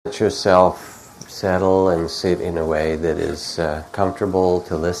Let yourself settle and sit in a way that is comfortable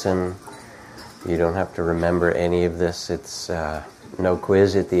to listen. You don't have to remember any of this. It's no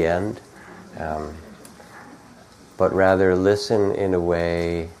quiz at the end. But rather listen in a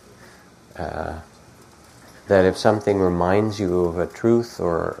way that if something reminds you of a truth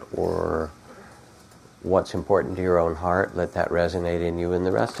or what's important to your own heart, let that resonate in you, and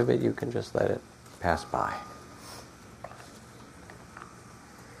the rest of it you can just let it pass by.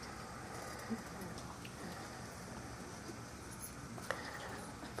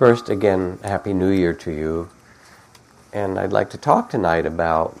 First, again, Happy New Year to you. And I'd like to talk tonight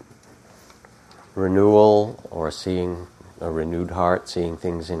about renewal, or seeing a renewed heart, seeing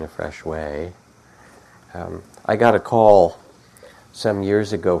things in a fresh way. I got a call some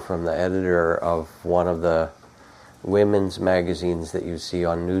years ago from the editor of one of the women's magazines that you see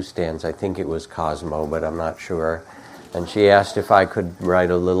on newsstands. I think it was Cosmo, but I'm not sure. And she asked if I could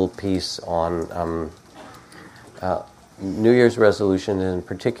write a little piece on New Year's resolutions, and in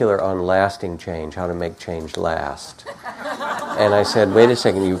particular on lasting change, how to make change last. And I said, wait a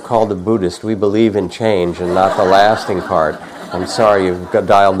second, you've called a Buddhist. We believe in change and not the lasting part. I'm sorry, you've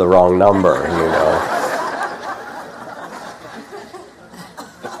dialed the wrong number, you know.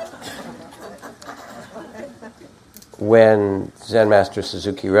 When Zen Master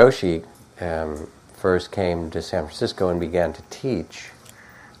Suzuki Roshi first came to San Francisco and began to teach,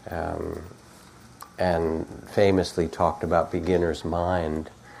 and famously talked about beginner's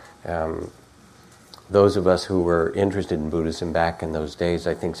mind, those of us who were interested in Buddhism back in those days,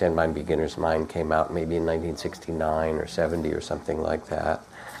 I think Zen Mind Beginner's Mind came out maybe in 1969 or 70 or something like that.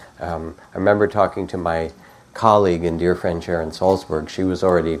 I remember talking to my colleague and dear friend Sharon Salzberg. She was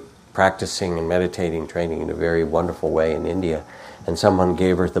already practicing and meditating, training in a very wonderful way in India, and someone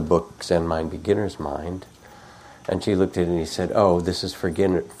gave her the book Zen Mind Beginner's Mind, and she looked at it and he said, oh, this is for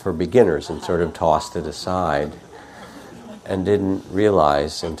beginners, and sort of tossed it aside, and didn't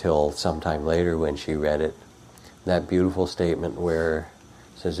realize until sometime later when she read it, that beautiful statement where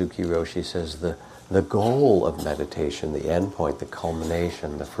Suzuki Roshi says the goal of meditation, the end point, the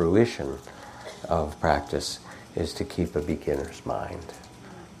culmination, the fruition of practice is to keep a beginner's mind.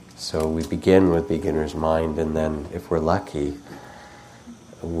 So we begin with beginner's mind, and then, if we're lucky,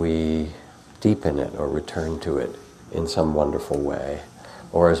 we deepen it or return to it in some wonderful way.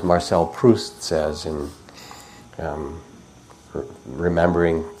 Or as Marcel Proust says in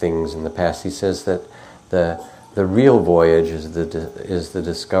Remembering Things in the Past, he says that the real voyage is the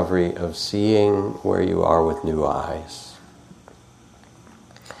discovery of seeing where you are with new eyes.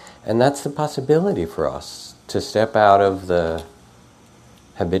 And that's the possibility for us, to step out of the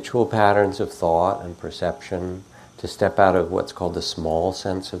habitual patterns of thought and perception, to step out of what's called the small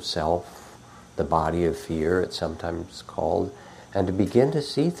sense of self, the body of fear, it's sometimes called, and to begin to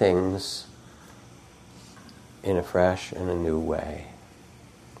see things in a fresh and a new way.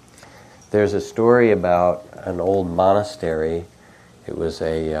 There's a story about an old monastery. It was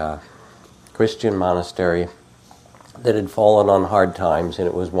a Christian monastery that had fallen on hard times, and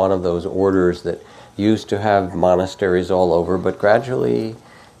it was one of those orders that used to have monasteries all over, but gradually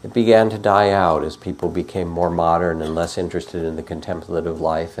it began to die out as people became more modern and less interested in the contemplative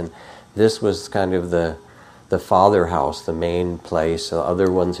life. And this was kind of the father house, the main place. The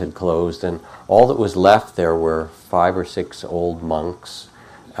other ones had closed, and all that was left there were 5 or 6 old monks.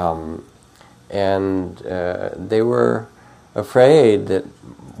 And they were afraid that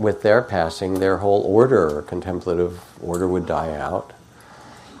with their passing, their whole order, or contemplative order, would die out.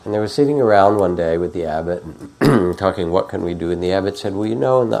 And they were sitting around one day with the abbot and talking, what can we do? And the abbot said, well, you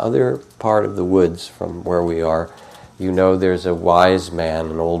know, in the other part of the woods from where we are, you know, there's a wise man,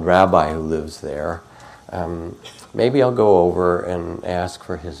 an old rabbi who lives there. Maybe I'll go over and ask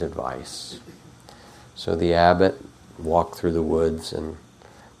for his advice. So the abbot walked through the woods and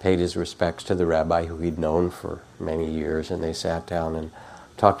paid his respects to the rabbi who he'd known for many years, and they sat down and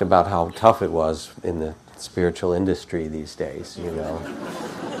talked about how tough it was in the spiritual industry these days, you know.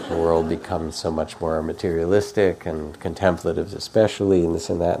 The world becomes so much more materialistic and contemplative especially, and this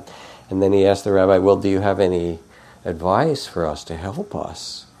and that. And then he asked the rabbi, well, do you have any advice for us to help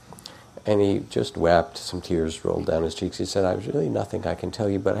us? And he just wept, some tears rolled down his cheeks. He said, I was really nothing I can tell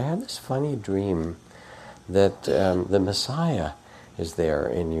you, but I had this funny dream that the Messiah is there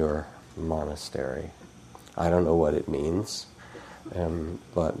in your monastery. I don't know what it means,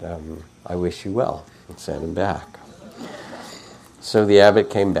 but I wish you well, and sent him back. So the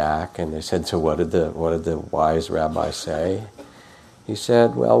abbot came back, and they said, so what did the wise rabbi say? He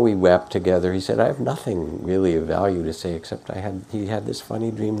said, well, we wept together. He said, I have nothing really of value to say except he had this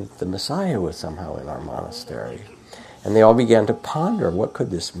funny dream that the Messiah was somehow in our monastery. And they all began to ponder, what could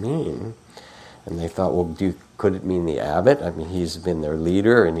this mean? And they thought, well, could it mean the abbot? I mean, he's been their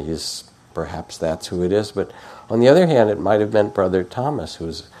leader, and perhaps that's who it is. But on the other hand, it might have meant Brother Thomas, who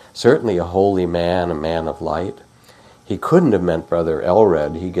was certainly a holy man, a man of light. He couldn't have meant Brother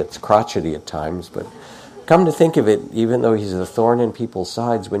Elred. He gets crotchety at times, but come to think of it, even though he's a thorn in people's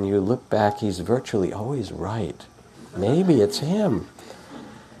sides, when you look back, he's virtually always right. Maybe it's him.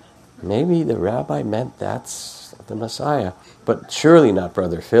 Maybe the rabbi meant that's the Messiah, but surely not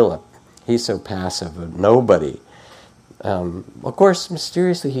Brother Philip. He's so passive, a nobody. Of course,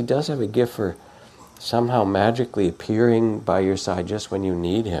 mysteriously, he does have a gift for somehow magically appearing by your side just when you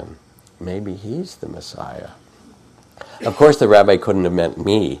need him. Maybe he's the Messiah. Of course, the rabbi couldn't have meant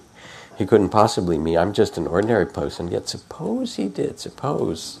me. He couldn't possibly mean. I'm just an ordinary person. Yet suppose he did.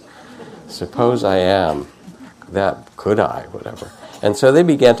 Suppose I am. That could I, whatever. And so they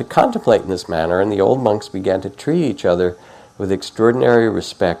began to contemplate in this manner, and the old monks began to treat each other with extraordinary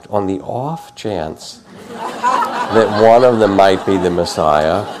respect on the off chance that one of them might be the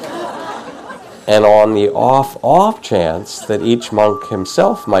Messiah, and on the off chance that each monk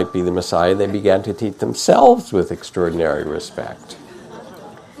himself might be the Messiah, they began to treat themselves with extraordinary respect.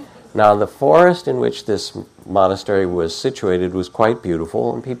 Now, the forest in which this monastery was situated was quite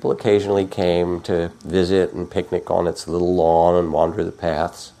beautiful, and people occasionally came to visit and picnic on its little lawn and wander the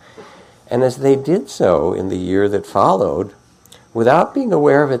paths. And as they did so in the year that followed, without being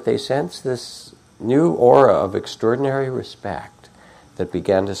aware of it, they sensed this new aura of extraordinary respect that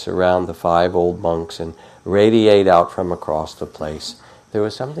began to surround the 5 old monks and radiate out from across the place. There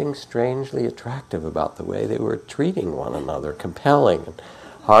was something strangely attractive about the way they were treating one another, compelling, and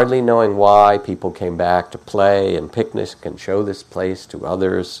hardly knowing why, people came back to play and picnic and show this place to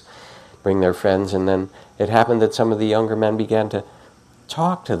others, bring their friends, and then it happened that some of the younger men began to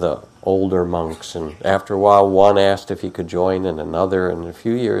talk to the older monks, and after a while one asked if he could join, and another, and in a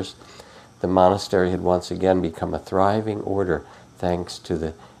few years the monastery had once again become a thriving order thanks to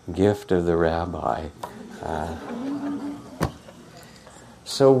the gift of the rabbi.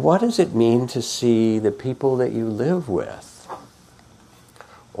 So what does it mean to see the people that you live with,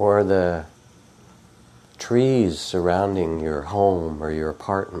 or the trees surrounding your home or your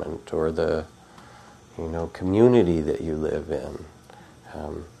apartment, or the community that you live in,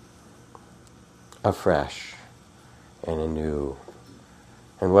 afresh and anew?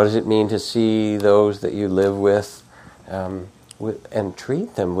 And what does it mean to see those that you live with, and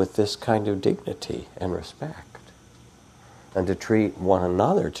treat them with this kind of dignity and respect? And to treat one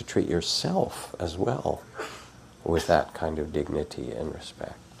another, to treat yourself as well with that kind of dignity and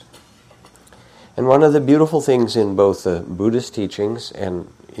respect. And one of the beautiful things in both the Buddhist teachings and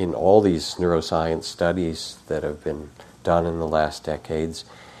in all these neuroscience studies that have been done in the last decades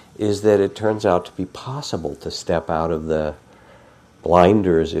is that it turns out to be possible to step out of the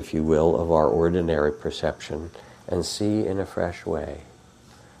blinders, if you will, of our ordinary perception and see in a fresh way,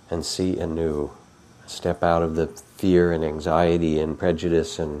 and see anew. Step out of the fear and anxiety and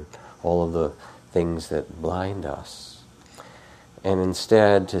prejudice and all of the things that blind us, and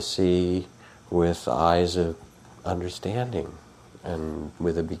instead to see with eyes of understanding and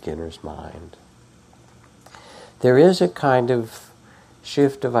with a beginner's mind. There is a kind of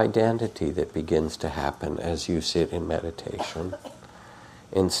shift of identity that begins to happen as you sit in meditation.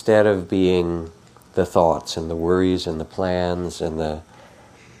 Instead of being the thoughts and the worries and the plans and the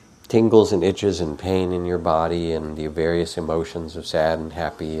tingles and itches and pain in your body and the various emotions of sad and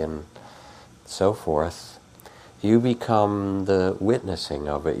happy and so forth, you become the witnessing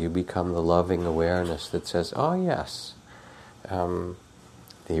of it. You become the loving awareness that says, oh yes,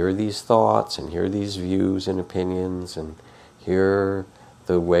 here are these thoughts, and here are these views and opinions, and here are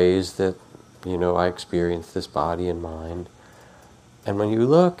the ways that I experience this body and mind. And when you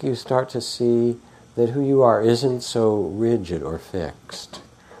look, you start to see that who you are isn't so rigid or fixed,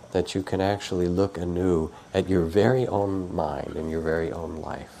 that you can actually look anew at your very own mind and your very own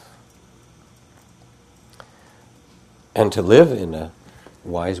life. And to live in a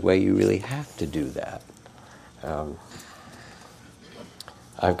wise way, you really have to do that.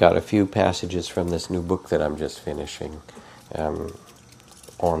 I've got a few passages from this new book that I'm just finishing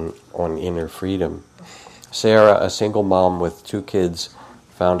on inner freedom. Sarah, a single mom with 2 kids,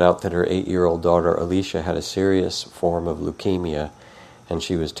 found out that her 8-year-old daughter Alicia had a serious form of leukemia, and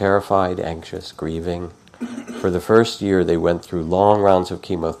she was terrified, anxious, grieving. For the first year, they went through long rounds of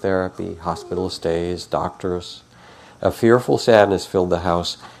chemotherapy, hospital stays, doctors. A fearful sadness filled the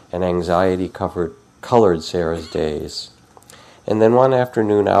house, and anxiety colored Sarah's days. And then one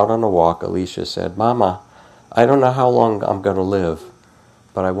afternoon, out on a walk, Alicia said, "Mama, I don't know how long I'm going to live,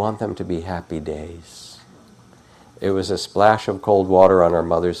 but I want them to be happy days." It was a splash of cold water on her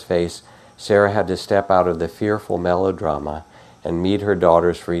mother's face. Sarah had to step out of the fearful melodrama and meet her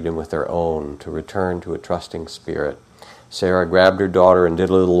daughter's freedom with her own, to return to a trusting spirit. Sarah grabbed her daughter and did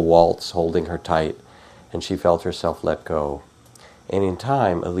a little waltz, holding her tight, and she felt herself let go. And in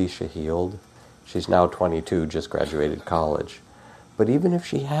time, Alicia healed. She's now 22, just graduated college. But even if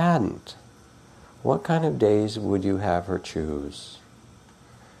she hadn't, what kind of days would you have her choose?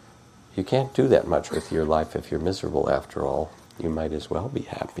 You can't do that much with your life if you're miserable, after all. You might as well be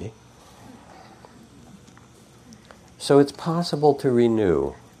happy. So it's possible to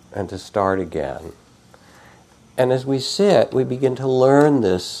renew and to start again. And as we sit, we begin to learn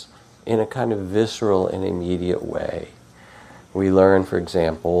this in a kind of visceral and immediate way. We learn, for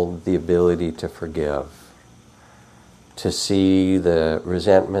example, the ability to forgive, to see the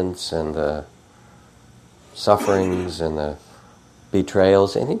resentments and the sufferings and the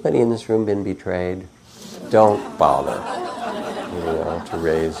betrayals. Anybody in this room been betrayed? Don't bother, to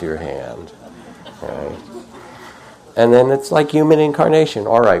raise your hand. Right? And then it's like human incarnation.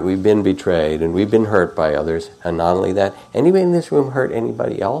 All right, we've been betrayed and we've been hurt by others. And not only that, anybody in this room hurt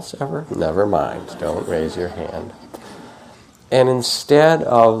anybody else ever? Never mind. Don't raise your hand. And instead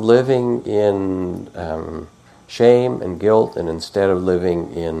of living in shame and guilt, and instead of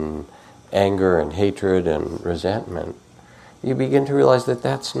living in anger and hatred and resentment, you begin to realize that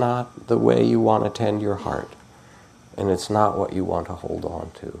that's not the way you want to tend your heart. And it's not what you want to hold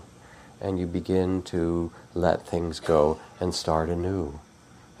on to. And you begin to let things go and start anew.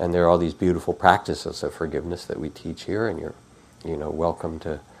 And there are all these beautiful practices of forgiveness that we teach here, and you're welcome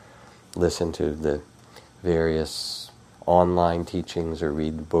to listen to the various online teachings or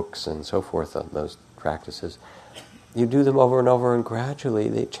read books and so forth on those practices. You do them over and over, and gradually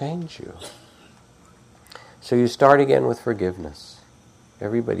they change you. So you start again with forgiveness.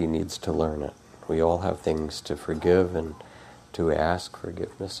 Everybody needs to learn it. We all have things to forgive and to ask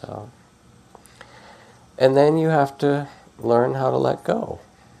forgiveness of. And then you have to learn how to let go.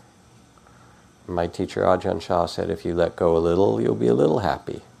 My teacher Ajahn Chah said, if you let go a little, you'll be a little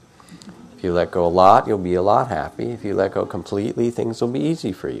happy. If you let go a lot, you'll be a lot happy. If you let go completely, things will be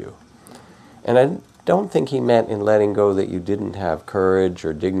easy for you. And I don't think he meant in letting go that you didn't have courage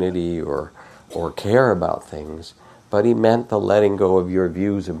or dignity or care about things, but he meant the letting go of your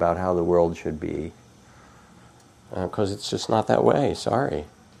views about how the world should be. Because it's just not that way, sorry.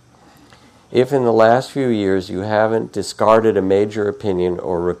 If in the last few years you haven't discarded a major opinion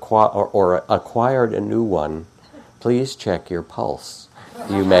or acquired a new one, please check your pulse.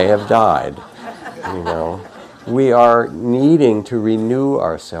 You may have died. We are needing to renew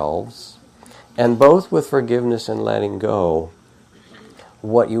ourselves, and both with forgiveness and letting go,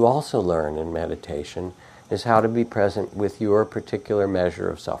 what you also learn in meditation is how to be present with your particular measure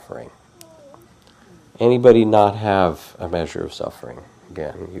of suffering. Anybody not have a measure of suffering?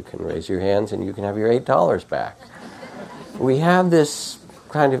 Again, you can raise your hands and you can have your $8 back. We have this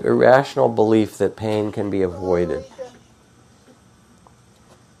kind of irrational belief that pain can be avoided.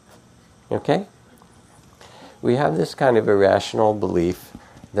 Okay? We have this kind of irrational belief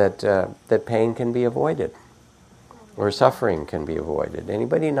that pain can be avoided, or suffering can be avoided.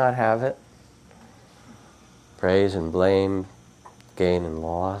 Anybody not have it? Praise and blame, gain and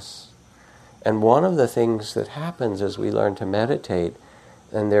loss. And one of the things that happens as we learn to meditate,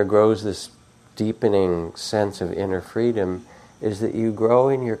 and there grows this deepening sense of inner freedom, is that you grow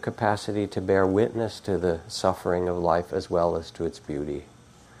in your capacity to bear witness to the suffering of life as well as to its beauty.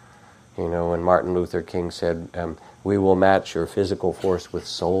 When Martin Luther King said, we will match your physical force with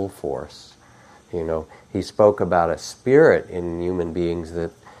soul force, he spoke about a spirit in human beings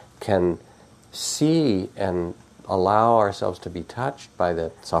that can see and allow ourselves to be touched by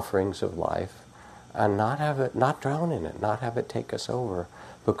the sufferings of life and not drown in it, not have it take us over,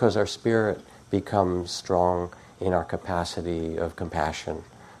 because our spirit becomes strong in our capacity of compassion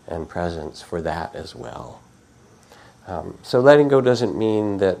and presence for that as well. So letting go doesn't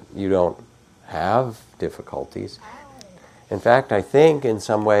mean that you don't have difficulties. In fact, I think in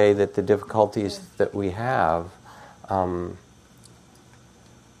some way that the difficulties that we have, I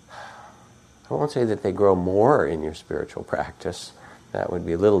won't say that they grow more in your spiritual practice. That would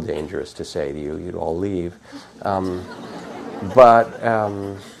be a little dangerous to say to you. You'd all leave. But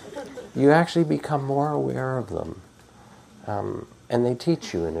you actually become more aware of them. And they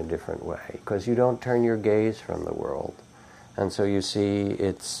teach you in a different way, because you don't turn your gaze from the world. And so you see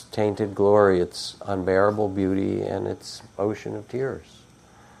its tainted glory, its unbearable beauty, and its ocean of tears.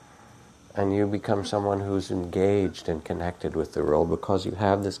 And you become someone who's engaged and connected with the world because you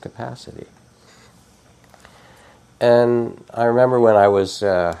have this capacity. And I remember when I was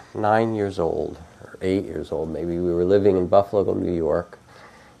 9 years old, or 8 years old maybe. We were living in Buffalo, New York,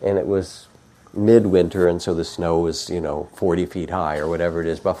 and it was midwinter, and so the snow was, 40 feet high or whatever it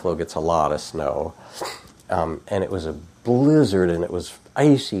is. Buffalo gets a lot of snow. And it was a blizzard, and it was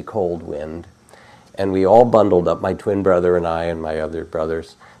icy cold wind. And we all bundled up, my twin brother and I and my other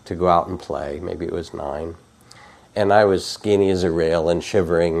brothers, to go out and play. Maybe it was 9. And I was skinny as a rail and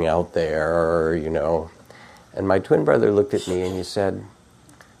shivering out there, And my twin brother looked at me and he said,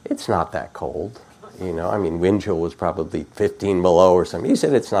 "It's not that cold." Wind chill was probably 15 below or something. He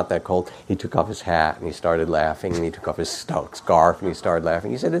said, "It's not that cold." He took off his hat and he started laughing, and he took off his scarf and he started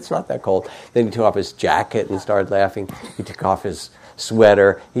laughing. He said, "It's not that cold." Then he took off his jacket and started laughing. He took off his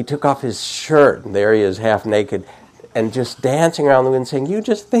sweater. He took off his shirt, and there he is, half naked, and just dancing around the wind saying, "You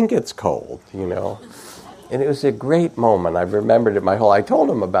just think it's cold," And it was a great moment. I remembered it I told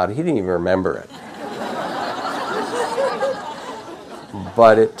him about it. He didn't even remember it.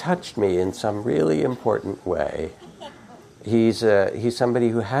 But it touched me in some really important way. He's somebody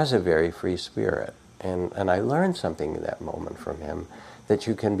who has a very free spirit. And I learned something in that moment from him, that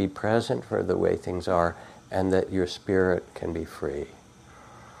you can be present for the way things are and that your spirit can be free.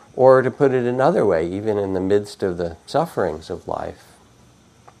 Or to put it another way, even in the midst of the sufferings of life,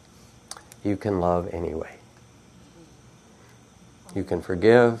 you can love anyway. You can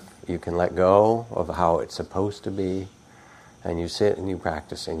forgive, you can let go of how it's supposed to be, and you sit and you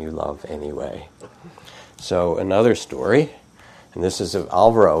practice and you love anyway. So another story, and this is of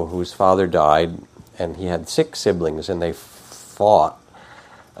Alvaro, whose father died, and he had 6 siblings, and they fought.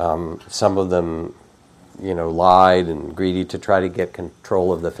 Some of them, lied and greedy to try to get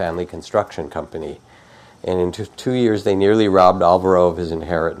control of the family construction company. And in 2 years, they nearly robbed Alvaro of his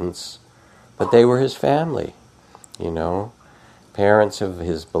inheritance. But they were his family, Parents of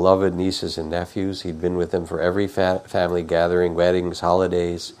his beloved nieces and nephews. He'd been with them for every family gathering, weddings,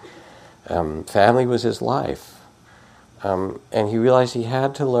 holidays. Family was his life. And he realized he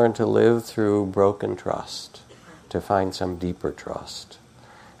had to learn to live through broken trust, to find some deeper trust.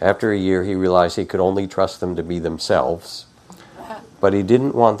 After a year, he realized he could only trust them to be themselves, but he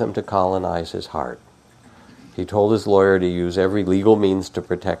didn't want them to colonize his heart. He told his lawyer to use every legal means to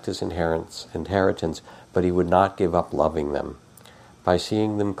protect his inheritance, but he would not give up loving them. By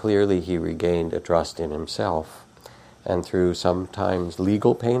seeing them clearly, he regained a trust in himself, and through sometimes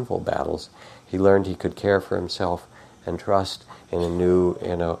legal painful battles, he learned he could care for himself and trust in a new,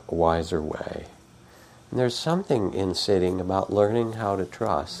 in a wiser way. And there's something in sitting about learning how to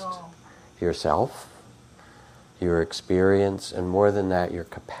trust yourself, your experience, and more than that, your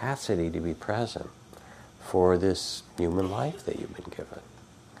capacity to be present for this human life that you've been given.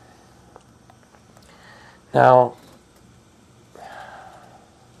 Now,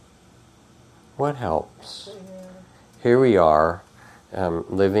 what helps? Here we are,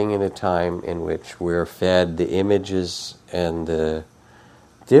 living in a time in which we're fed the images and the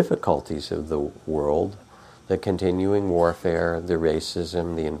difficulties of the world, the continuing warfare, the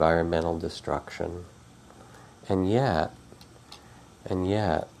racism, the environmental destruction. And yet,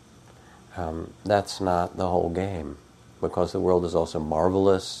 that's not the whole game, because the world is also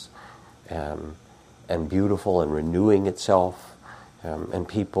marvelous and beautiful and renewing itself. And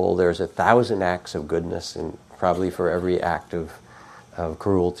people, there's 1,000 acts of goodness, and probably for every act of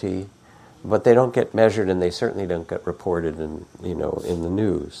cruelty, but they don't get measured, and they certainly don't get reported in the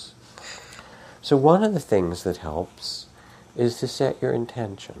news. So one of the things that helps is to set your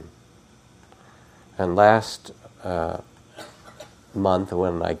intention. And last month,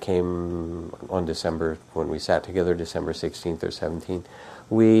 when I came on when we sat together, December 16th or 17th,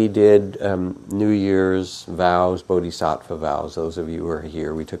 we did New Year's vows, Bodhisattva vows. Those of you who are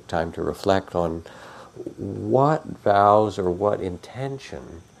here, we took time to reflect on what vows or what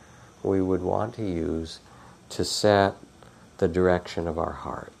intention we would want to use to set the direction of our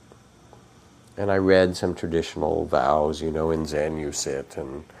heart. And I read some traditional vows, in Zen you sit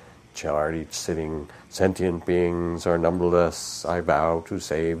and chant each sitting, sentient beings are numberless, I vow to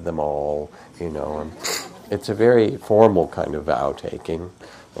save them all, and it's a very formal kind of vow-taking.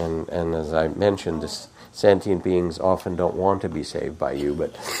 And as I mentioned, sentient beings often don't want to be saved by you,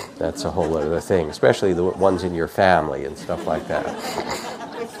 but that's a whole other thing, especially the ones in your family and stuff like that.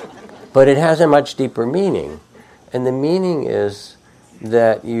 But it has a much deeper meaning. And the meaning is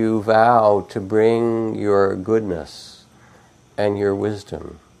that you vow to bring your goodness and your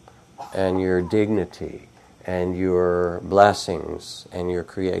wisdom and your dignity and your blessings and your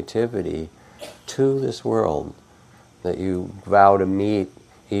creativity to this world, that you vow to meet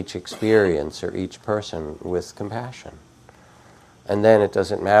each experience or each person with compassion. And then it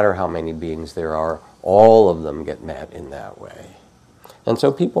doesn't matter how many beings there are, all of them get met in that way. And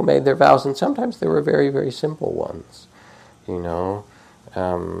so people made their vows, and sometimes they were very, very simple ones. You know,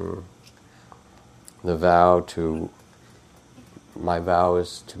 my vow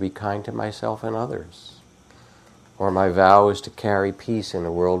is to be kind to myself and others. Or my vow is to carry peace in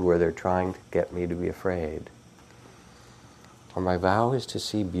a world where they're trying to get me to be afraid. Or my vow is to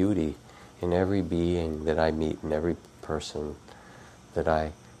see beauty in every being that I meet, in every person that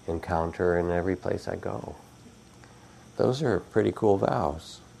I encounter, in every place I go. Those are pretty cool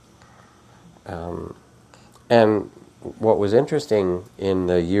vows. And what was interesting in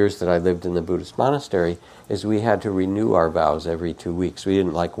the years that I lived in the Buddhist monastery is we had to renew our vows every 2 weeks. We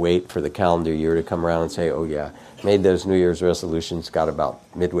didn't wait for the calendar year to come around and say, oh yeah, made those New Year's resolutions, got about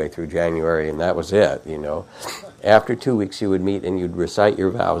midway through January, and that was it, you know. After 2 weeks you would meet and you'd recite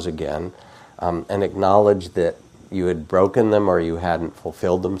your vows again and acknowledge that you had broken them or you hadn't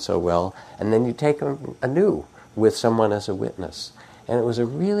fulfilled them so well, and then you take them anew with someone as a witness. And it was a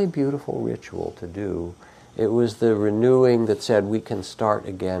really beautiful ritual to do. It was the renewing that said we can start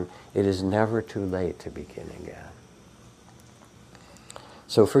again. It is never too late to begin again.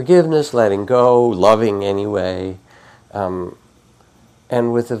 So forgiveness, letting go, loving anyway. And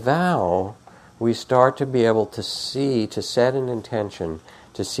with a vow, we start to be able to see, to set an intention,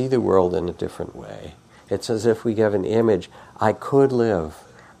 to see the world in a different way. It's as if we give an image. I could live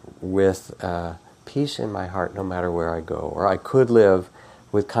with peace in my heart no matter where I go. Or I could live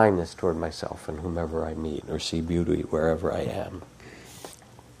with kindness toward myself and whomever I meet, or see beauty wherever I am.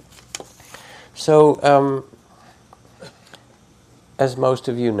 So, as most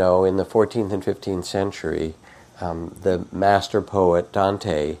of you know, in the 14th and 15th century, the master poet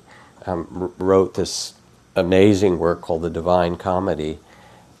Dante wrote this amazing work called the Divine Comedy.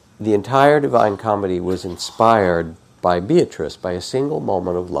 The entire Divine Comedy was inspired by Beatrice, by a single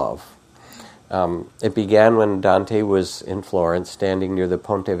moment of love. It began when Dante was in Florence, standing near the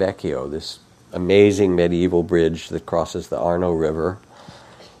Ponte Vecchio, this amazing medieval bridge that crosses the Arno River.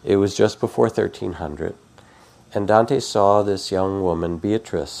 It was just before 1300, and Dante saw this young woman,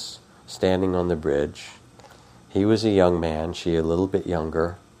 Beatrice, standing on the bridge. He was a young man, she a little bit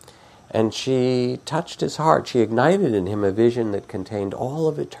younger, and she touched his heart. She ignited in him a vision that contained all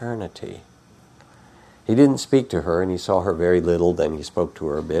of eternity. He didn't speak to her, and he saw her very little. Then he spoke to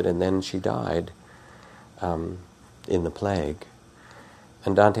her a bit, and then she died in the plague.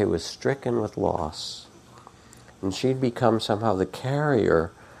 And Dante was stricken with loss. And she'd become somehow the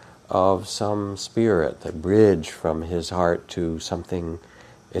carrier of some spirit, the bridge from his heart to something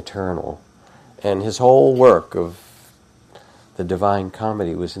eternal. And his whole work of the Divine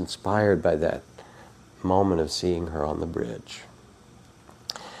Comedy was inspired by that moment of seeing her on the bridge.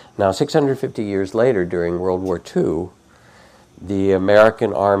 Now, 650 years later, during World War II, the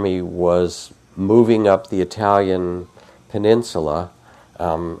American army was moving up the Italian peninsula,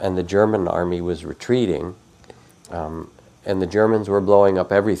 and the German army was retreating, and the Germans were blowing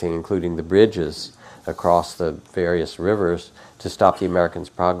up everything, including the bridges across the various rivers, to stop the Americans'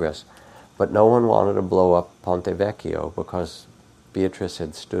 progress. But no one wanted to blow up Ponte Vecchio because Beatrice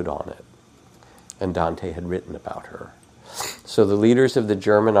had stood on it, and Dante had written about her. So the leaders of the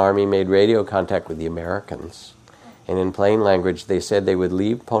German army made radio contact with the Americans, and in plain language they said they would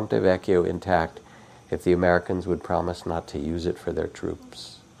leave Ponte Vecchio intact if the Americans would promise not to use it for their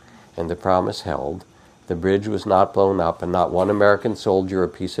troops. And the promise held. The bridge was not blown up, and not one American soldier or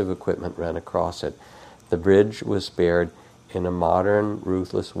piece of equipment ran across it. The bridge was spared in a modern,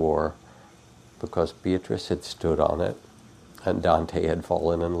 ruthless war because Beatrice had stood on it and Dante had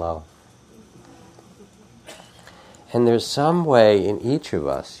fallen in love. And there's some way in each of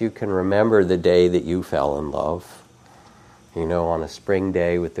us you can remember the day that you fell in love. You know, on a spring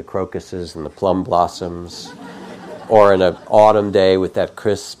day with the crocuses and the plum blossoms, or in an autumn day with that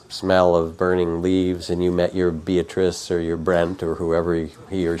crisp smell of burning leaves, and you met your Beatrice or your Brent or whoever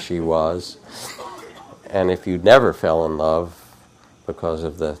he or she was. And if you never fell in love because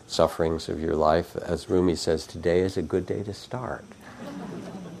of the sufferings of your life, as Rumi says, today is a good day to start.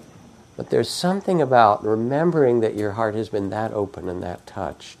 But there's something about remembering that your heart has been that open and that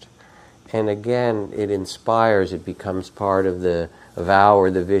touched. And again, it inspires, it becomes part of the vow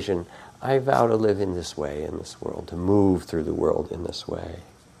or the vision. I vow to live in this way, in this world, to move through the world in this way.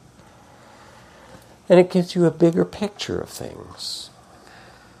 And it gives you a bigger picture of things.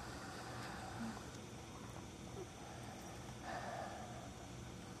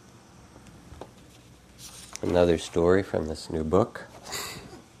 Another story from this new book.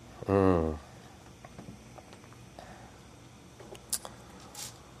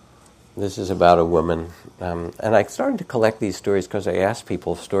 This is about a woman, and I started to collect these stories because I asked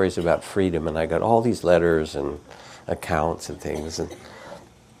people stories about freedom, and I got all these letters and accounts and things. And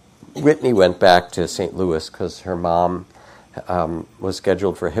Whitney went back to St. Louis because her mom was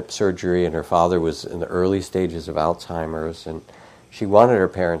scheduled for hip surgery, and her father was in the early stages of Alzheimer's, and she wanted her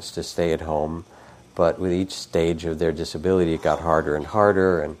parents to stay at home, but with each stage of their disability it got harder and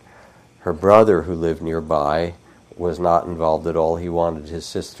harder, and her brother, who lived nearby, was not involved at all. He wanted his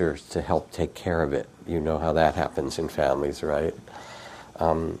sisters to help take care of it. You know how that happens in families, right?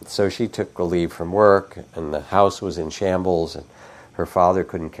 So she took a leave from work, and the house was in shambles, and her father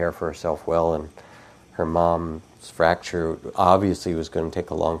couldn't care for herself well, and her mom's fracture obviously was going to take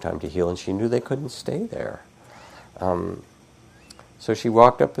a long time to heal, and she knew they couldn't stay there. So she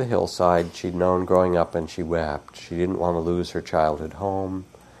walked up the hillside she'd known growing up, and she wept. She didn't want to lose her childhood home.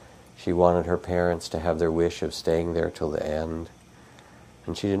 She wanted her parents to have their wish of staying there till the end,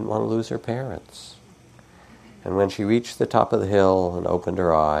 and she didn't want to lose her parents. And when she reached the top of the hill and opened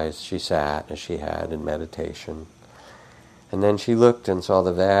her eyes, she sat as she had in meditation. And then she looked and saw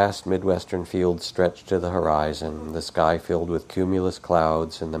the vast Midwestern fields stretched to the horizon, the sky filled with cumulus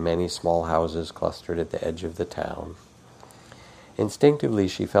clouds, and the many small houses clustered at the edge of the town. Instinctively,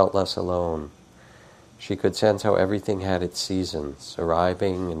 she felt less alone. She could sense how everything had its seasons,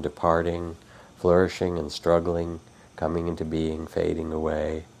 arriving and departing, flourishing and struggling, coming into being, fading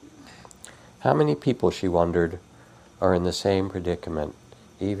away. How many people, she wondered, are in the same predicament,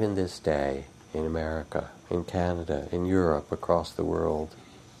 even this day, in America, in Canada, in Europe, across the world?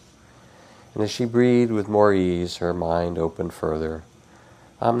 And as she breathed with more ease, her mind opened further.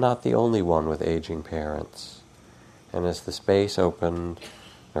 I'm not the only one with aging parents. And as the space opened,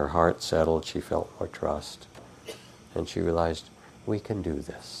 her heart settled, she felt more trust. And she realized, we can do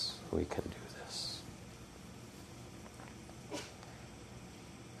this. We can do this.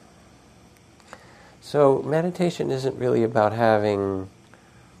 So meditation isn't really about having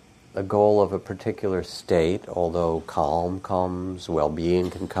a goal of a particular state, although calm comes, well-being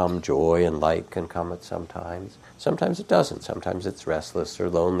can come, joy and light can come at some times. Sometimes it doesn't. Sometimes it's restless or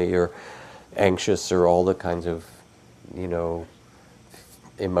lonely or anxious or all the kinds of,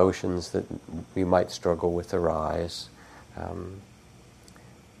 emotions that we might struggle with arise.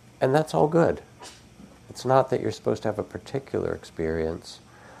 And that's all good. It's not that you're supposed to have a particular experience,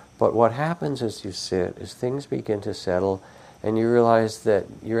 but what happens as you sit is things begin to settle and you realize that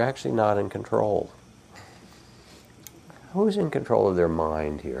you're actually not in control. Who's in control of their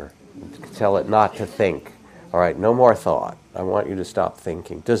mind here? Tell it not to think. All right, no more thought. I want you to stop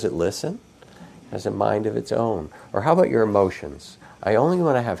thinking. Does it listen? It has a mind of its own. Or how about your emotions? I only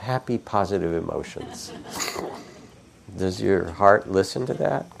want to have happy, positive emotions. Does your heart listen to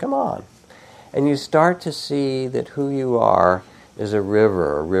that? Come on. And you start to see that who you are is a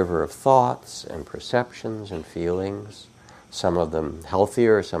river of thoughts and perceptions and feelings, some of them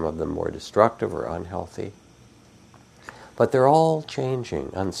healthier, some of them more destructive or unhealthy. But they're all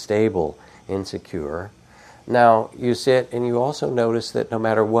changing, unstable, insecure. Now, you sit and you also notice that no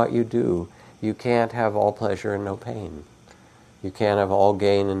matter what you do, you can't have all pleasure and no pain. You can't have all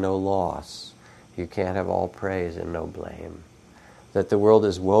gain and no loss. You can't have all praise and no blame. That the world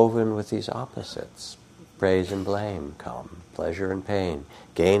is woven with these opposites. Praise and blame come. Pleasure and pain.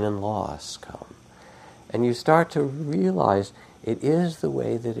 Gain and loss come. And you start to realize it is the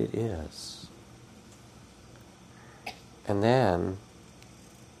way that it is. And then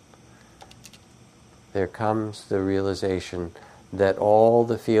there comes the realization that all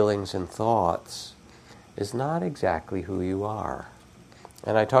the feelings and thoughts is not exactly who you are.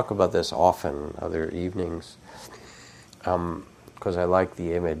 And I talk about this often, other evenings, because I like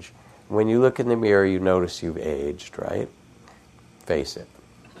the image. When you look in the mirror, you notice you've aged, right? Face it.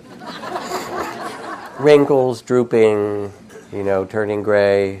 Wrinkles, drooping, turning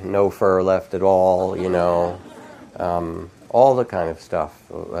gray, no fur left at all, all the kind of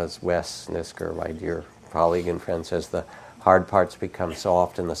stuff. As Wes Nisker, my dear colleague and friend, says, the hard parts become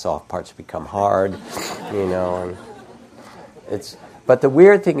soft and the soft parts become hard, And but the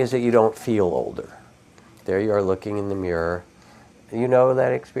weird thing is that you don't feel older. There you are looking in the mirror. You know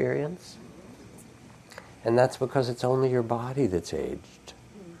that experience? And that's because it's only your body that's aged.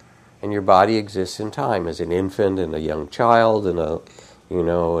 And your body exists in time as an infant and a young child and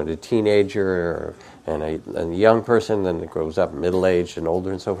a teenager and a young person, then it grows up middle-aged and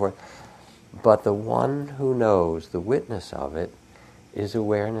older and so forth. But the one who knows, the witness of it, is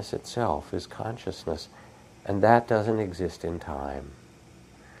awareness itself, is consciousness. And that doesn't exist in time.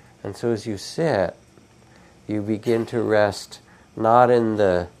 And so as you sit, you begin to rest not in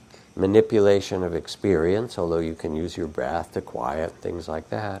the manipulation of experience, although you can use your breath to quiet, things like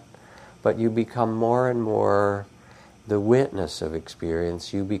that, but you become more and more the witness of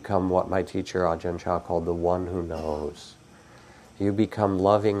experience, you become what my teacher Ajahn Chah called the one who knows. You become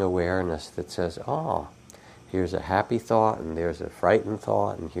loving awareness that says, oh, here's a happy thought, and there's a frightened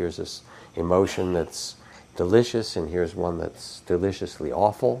thought, and here's this emotion that's delicious, and here's one that's deliciously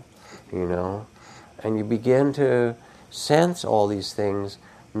awful, And you begin to sense all these things,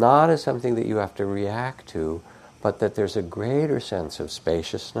 not as something that you have to react to, but that there's a greater sense of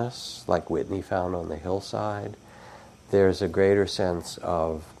spaciousness, like Whitney found on the hillside. There's a greater sense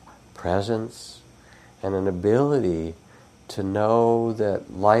of presence and an ability to know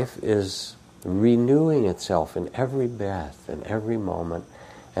that life is renewing itself in every breath and every moment,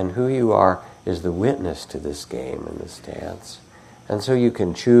 and who you are is the witness to this game and this dance. And so you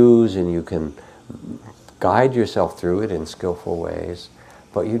can choose and you can guide yourself through it in skillful ways,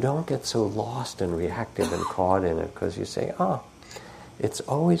 but you don't get so lost and reactive and caught in it, because you say, it's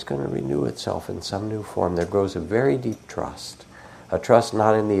always going to renew itself in some new form. There grows a very deep trust. A trust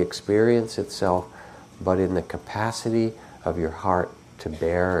not in the experience itself, but in the capacity of your heart to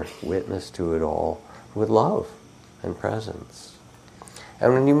bear witness to it all with love and presence.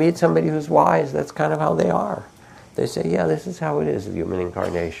 And when you meet somebody who's wise, that's kind of how they are. They say, yeah, this is how it is, the human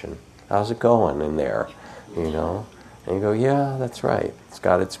incarnation. How's it going in there? And you go, yeah, that's right. It's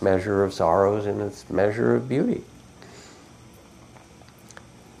got its measure of sorrows and its measure of beauty.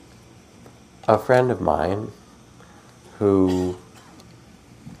 A friend of mine who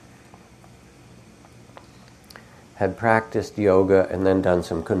had practiced yoga and then done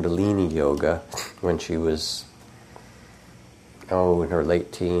some Kundalini yoga when she was, in her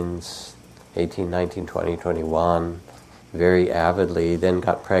late teens, 18, 19, 20, 21, very avidly, then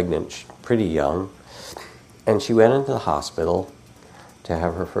got pregnant pretty young. And she went into the hospital to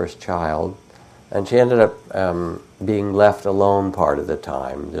have her first child, and she ended up being left alone part of the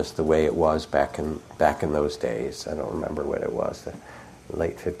time, just the way it was back in those days. I don't remember what it was, the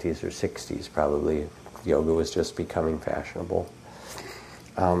late 50s or 60s probably. Yoga was just becoming fashionable.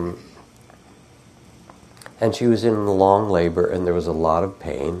 And she was in long labor, and there was a lot of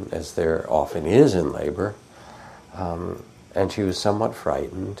pain, as there often is in labor. And she was somewhat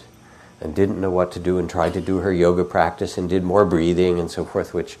frightened and didn't know what to do, and tried to do her yoga practice and did more breathing and so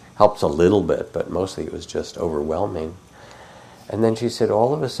forth, which helps a little bit, but mostly it was just overwhelming. And then she said,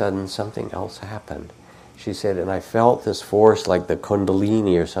 all of a sudden, something else happened. She said, and I felt this force like the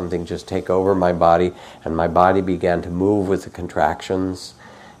Kundalini or something just take over my body, and my body began to move with the contractions,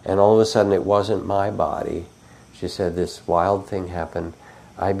 and all of a sudden it wasn't my body. She said, this wild thing happened.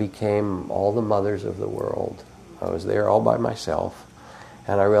 I became all the mothers of the world. I was there all by myself.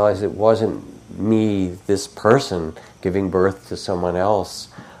 And I realized it wasn't me, this person, giving birth to someone else,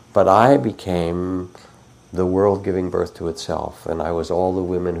 but I became the world giving birth to itself. And I was all the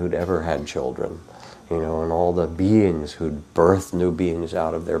women who'd ever had children, and all the beings who'd birthed new beings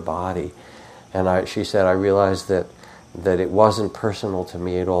out of their body. And she said, I realized that it wasn't personal to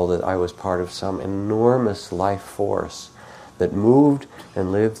me at all, that I was part of some enormous life force that moved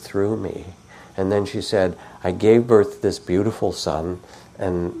and lived through me. And then she said, I gave birth to this beautiful son,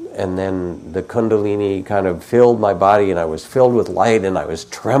 and then the Kundalini kind of filled my body, and I was filled with light, and I was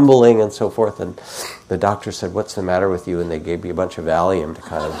trembling and so forth. And the doctor said, what's the matter with you? And they gave me a bunch of Valium to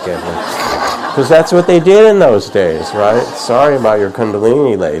kind of get me. Because that's what they did in those days, right? Sorry about your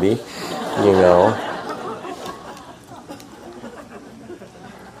Kundalini, lady,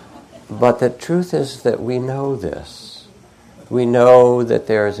 But the truth is that we know this. We know that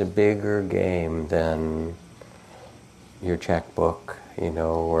there is a bigger game than your checkbook,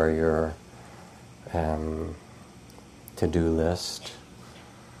 or your to-do list,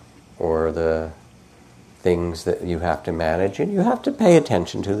 or the things that you have to manage, and you have to pay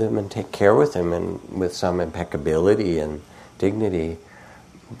attention to them and take care with them, and with some impeccability and dignity.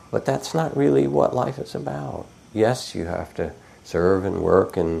 But that's not really what life is about. Yes, you have to serve and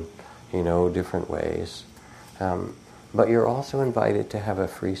work in, different ways. But you're also invited to have a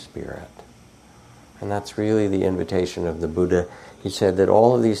free spirit. And that's really the invitation of the Buddha. He said that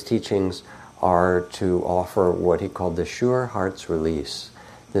all of these teachings are to offer what he called the sure heart's release,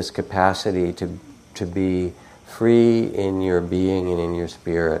 this capacity to be free in your being and in your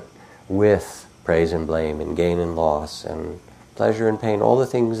spirit, with praise and blame and gain and loss and pleasure and pain, all the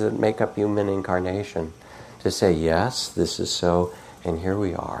things that make up human incarnation, to say, yes, this is so, and here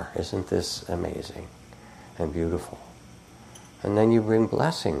we are. Isn't this amazing and beautiful? And then you bring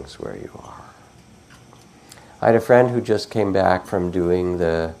blessings where you are. I had a friend who just came back from doing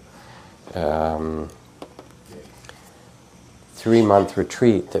the 3-month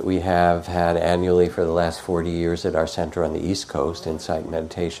retreat that we have had annually for the last 40 years at our center on the East Coast, Insight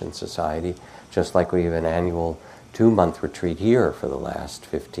Meditation Society, just like we have an annual 2-month retreat here for the last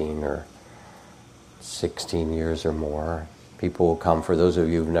 15 or 16 years or more. People will come. For those of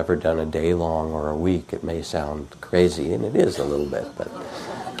you who've never done a day long or a week, it may sound crazy, and it is a little bit, but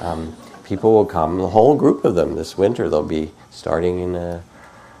people will come, the whole group of them this winter. They'll be starting in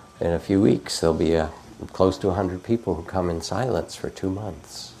a few weeks. There'll be close to 100 people who come in silence for 2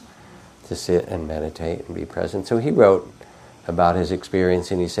 months to sit and meditate and be present. So he wrote about his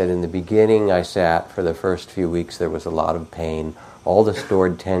experience, and he said, in the beginning I sat for the first few weeks, there was a lot of pain, all the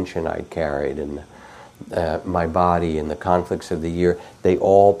stored tension I'd carried in my body and the conflicts of the year, they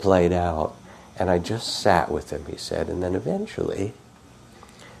all played out, and I just sat with them, he said, and then eventually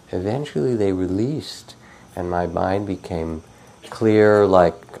they released, and my mind became clear,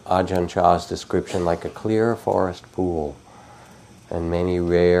 like Ajahn Chah's description, like a clear forest pool, and many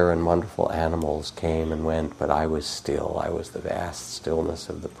rare and wonderful animals came and went, but I was still. I was the vast stillness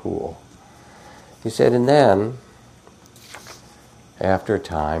of the pool. He said, and then, after a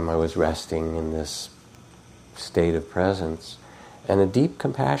time, I was resting in this state of presence, and a deep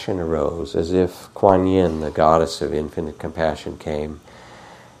compassion arose, as if Kuan Yin, the goddess of infinite compassion, came,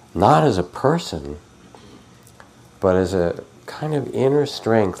 not as a person, but as a kind of inner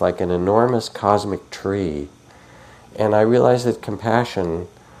strength, like an enormous cosmic tree. And I realized that compassion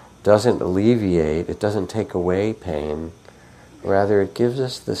doesn't alleviate, it doesn't take away pain, rather it gives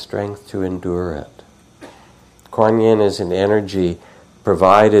us the strength to endure it. Kuan Yin is an energy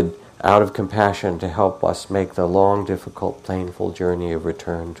provided out of compassion to help us make the long, difficult, painful journey of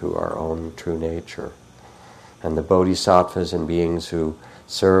return to our own true nature. And the bodhisattvas and beings who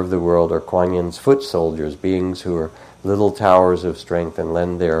serve the world are Kuan Yin's foot soldiers, beings who are little towers of strength and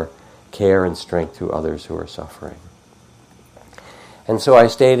lend their care and strength to others who are suffering. And so I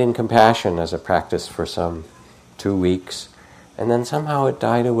stayed in compassion as a practice for some 2 weeks, and then somehow it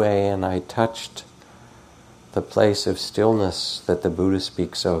died away, and I touched the place of stillness that the Buddha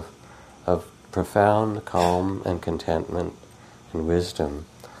speaks of profound calm and contentment and wisdom,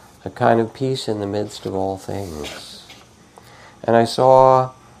 a kind of peace in the midst of all things. And I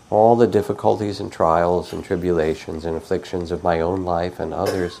saw all the difficulties and trials and tribulations and afflictions of my own life and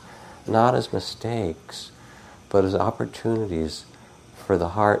others not as mistakes, but as opportunities for the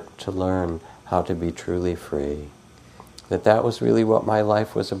heart to learn how to be truly free. That was really what my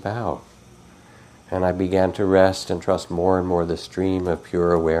life was about. And I began to rest and trust more and more the stream of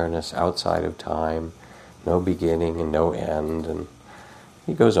pure awareness outside of time, no beginning and no end. And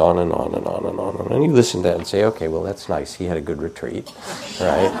he goes on and on and on and on. And you listen to that and say, okay, well, that's nice. He had a good retreat,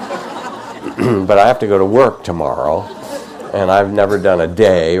 right? But I have to go to work tomorrow, and I've never done a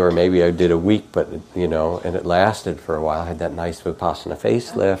day, or maybe I did a week, but, and it lasted for a while. I had that nice Vipassana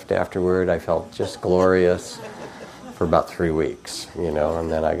facelift afterward. I felt just glorious for about 3 weeks, and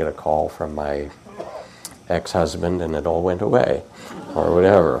then I got a call from my ex-husband, and it all went away, or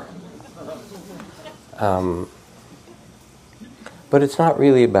whatever. But it's not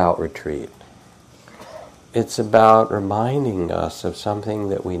really about retreat. It's about reminding us of something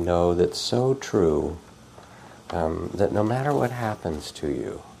that we know that's so true, that no matter what happens to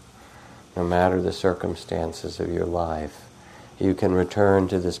you, no matter the circumstances of your life, you can return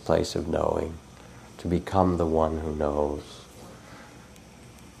to this place of knowing, to become the one who knows.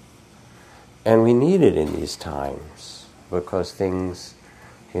 And we need it in these times, because things,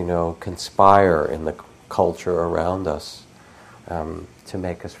 conspire in the culture around us to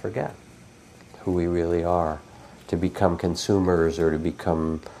make us forget who we really are, to become consumers, or to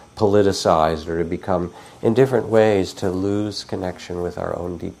become politicized, or to become, in different ways, to lose connection with our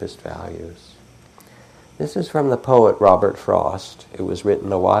own deepest values. This is from the poet Robert Frost. It was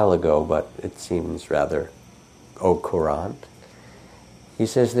written a while ago, but it seems rather au courant. He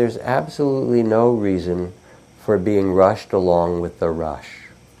says, there's absolutely no reason for being rushed along with the rush.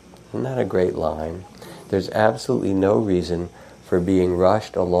 Isn't that a great line? There's absolutely no reason for being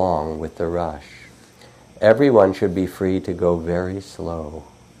rushed along with the rush. Everyone should be free to go very slow.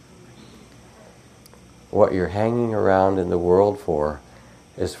 What you're hanging around in the world for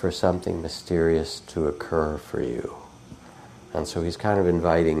is for something mysterious to occur for you. And so he's kind of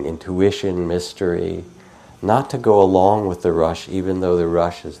inviting intuition, mystery, not to go along with the rush, even though the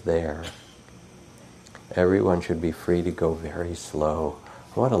rush is there. Everyone should be free to go very slow.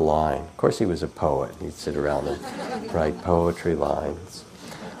 What a line. Of course, he was a poet. He'd sit around and write poetry lines.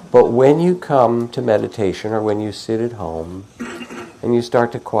 But when you come to meditation, or when you sit at home, and you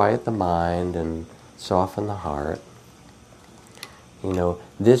start to quiet the mind and soften the heart,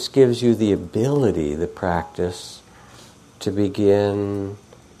 this gives you the ability, the practice, to begin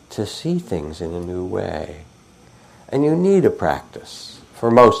to see things in a new way. And you need a practice for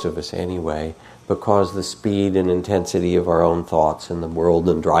most of us anyway, because the speed and intensity of our own thoughts in the world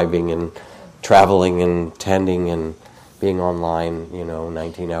and driving and traveling and tending and being online,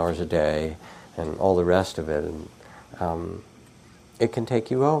 19 hours a day and all the rest of it, and it can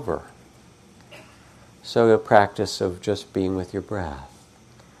take you over. So a practice of just being with your breath,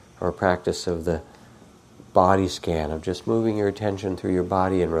 or a practice of the body scan, of just moving your attention through your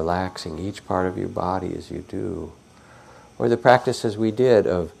body and relaxing each part of your body as you do. Or the practices we did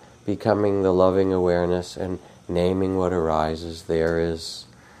of becoming the loving awareness and naming what arises. There is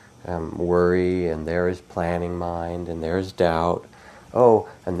worry, and there is planning mind, and there's doubt. Oh,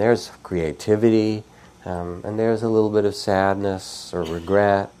 and there's creativity, and there's a little bit of sadness or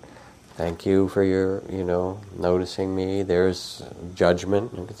regret. Thank you for your, noticing me. There's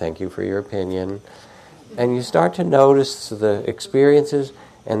judgment. Thank you for your opinion. And you start to notice the experiences,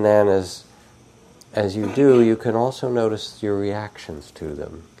 and then as you do, you can also notice your reactions to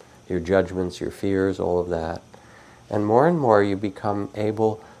them, your judgments, your fears, all of that. And more you become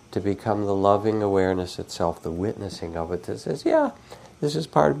able to become the loving awareness itself, the witnessing of it that says, yeah, this is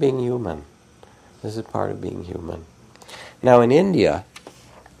part of being human. This is part of being human. Now in India,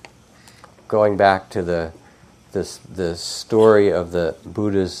 going back to the story of the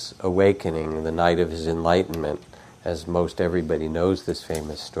Buddha's awakening, the night of his enlightenment, as most everybody knows this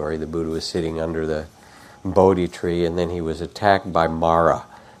famous story, the Buddha was sitting under the Bodhi tree, and then he was attacked by Mara.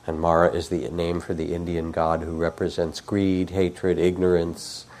 And Mara is the name for the Indian god who represents greed, hatred,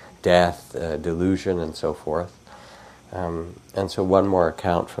 ignorance, death, delusion, and so forth. And so one more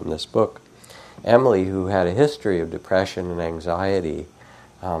account from this book. Emily, who had a history of depression and anxiety,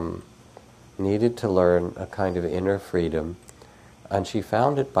 needed to learn a kind of inner freedom, and she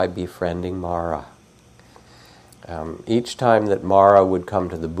found it by befriending Mara. Each time that Mara would come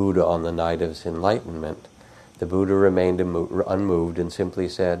to the Buddha on the night of his enlightenment, the Buddha remained unmoved and simply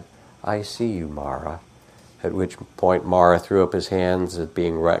said, "I see you, Mara." At which point Mara threw up his hands as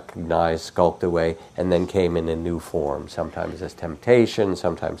being recognized, skulked away, and then came in a new form, sometimes as temptation,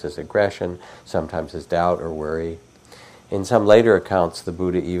 sometimes as aggression, sometimes as doubt or worry. In some later accounts, the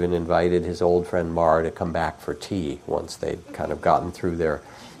Buddha even invited his old friend Mara to come back for tea once they'd kind of gotten through their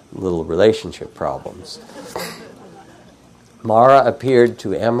little relationship problems. Mara appeared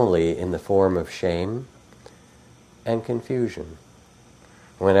to Emily in the form of shame and confusion.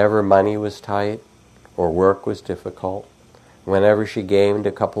 Whenever money was tight or work was difficult, whenever she gained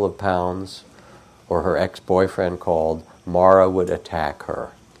a couple of pounds or her ex-boyfriend called, Mara would attack her.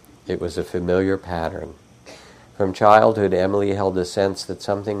 It was a familiar pattern. From childhood, Emily held a sense that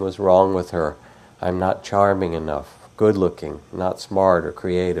something was wrong with her. I'm not charming enough, good-looking, not smart or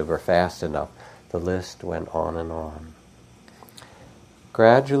creative or fast enough. The list went on and on.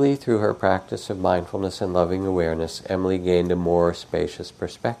 Gradually, through her practice of mindfulness and loving awareness, Emily gained a more spacious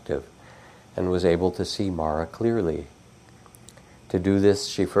perspective and was able to see Mara clearly. To do this,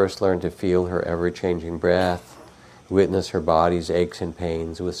 she first learned to feel her ever-changing breath, witness her body's aches and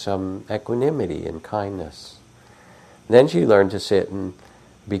pains with some equanimity and kindness. Then she learned to sit and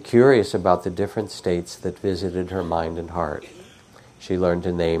be curious about the different states that visited her mind and heart. She learned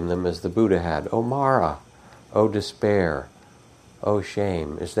to name them as the Buddha had. Oh, Mara. Oh, despair. Oh,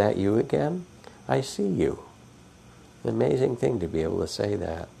 shame. Is that you again? I see you. An amazing thing to be able to say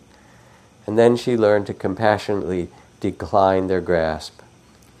that. And then she learned to compassionately decline their grasp.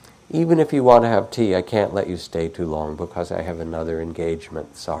 Even if you want to have tea, I can't let you stay too long because I have another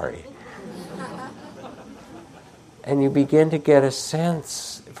engagement. Sorry. And you begin to get a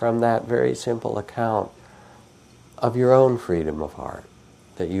sense from that very simple account of your own freedom of heart,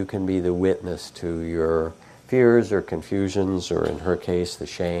 that you can be the witness to your fears or confusions, or in her case, the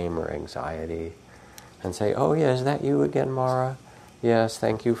shame or anxiety, and say, oh yeah, is that you again, Mara? Yes,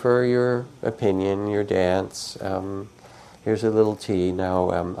 thank you for your opinion, your dance. Here's a little tea.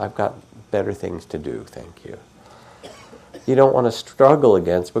 Now I've got better things to do, thank you. You don't want to struggle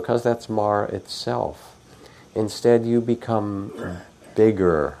against, because that's Mara itself. Instead, you become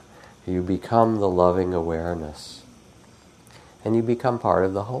bigger. You become the loving awareness. And you become part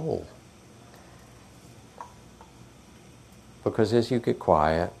of the whole. Because as you get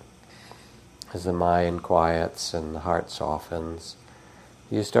quiet, as the mind quiets and the heart softens,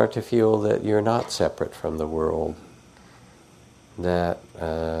 you start to feel that you're not separate from the world, that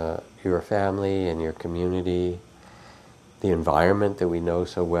your family and your community, the environment that we know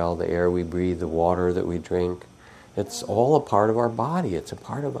so well, the air we breathe, the water that we drink, it's all a part of our body. It's a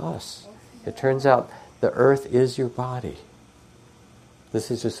part of us. It turns out the earth is your body. This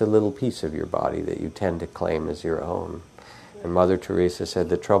is just a little piece of your body that you tend to claim as your own. And Mother Teresa said,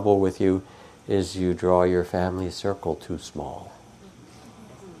 the trouble with you is you draw your family circle too small.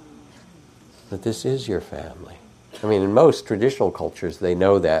 that this is your family. I mean, in most traditional cultures, they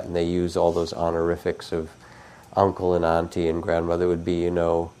know that, and they use all those honorifics of uncle and auntie, and grandmother would be,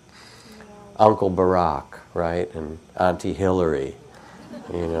 Uncle Barack, right? And Auntie Hillary,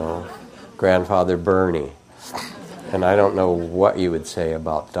 Grandfather Bernie. And I don't know what you would say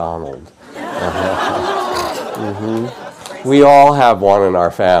about Donald. Mm-hmm. We all have one in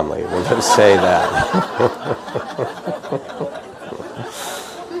our family. We'll just say that.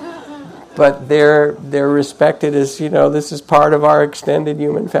 But they're respected as, this is part of our extended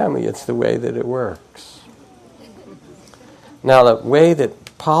human family. It's the way that it works. Now, the way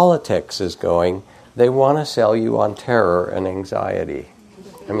that politics is going, they want to sell you on terror and anxiety.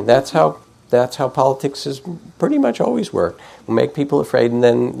 I mean, that's how politics has pretty much always worked. We'll make people afraid, and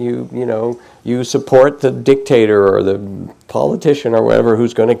then you support the dictator or the politician or whatever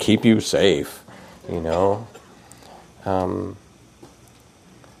who's going to keep you safe,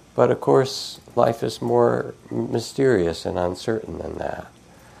 But of course, life is more mysterious and uncertain than that.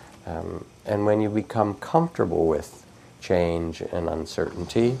 And when you become comfortable with change and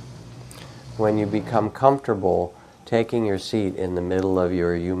uncertainty, when you become comfortable taking your seat in the middle of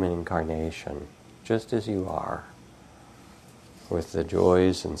your human incarnation, just as you are, with the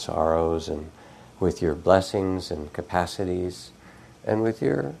joys and sorrows and with your blessings and capacities and with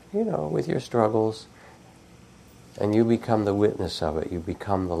your, with your struggles, and you become the witness of it, you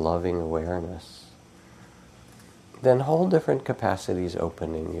become the loving awareness, then whole different capacities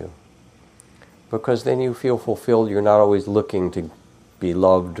open in you. Because then you feel fulfilled. You're not always looking to be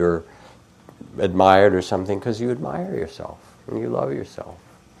loved or admired or something, because you admire yourself and you love yourself,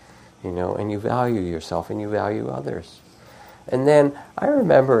 and you value yourself and you value others. And then I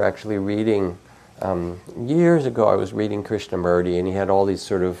remember actually reading, years ago I was reading Krishnamurti, and he had all these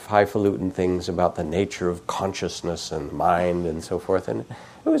sort of highfalutin things about the nature of consciousness and mind and so forth, and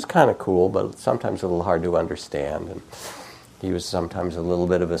it was kind of cool, but sometimes a little hard to understand. And he was sometimes a little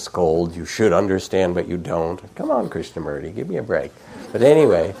bit of a scold. You should understand, but you don't. Come on, Krishnamurti, give me a break. But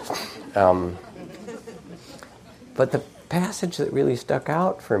anyway, but the passage that really stuck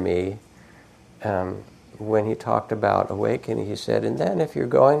out for me, when he talked about awakening, he said, and then if you're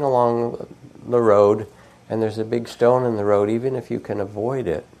going along the road and there's a big stone in the road, even if you can avoid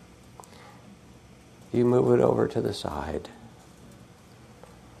it, you move it over to the side.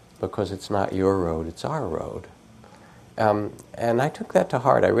 Because it's not your road, it's our road. And I took that to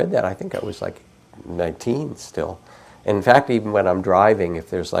heart. I read that, I think I was like 19 still. In fact, even when I'm driving, if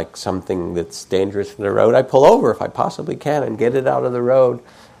there's like something that's dangerous in the road, I pull over if I possibly can and get it out of the road,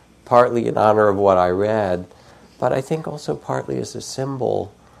 partly in honor of what I read, but I think also partly as a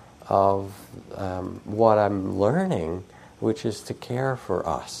symbol of what I'm learning, which is to care for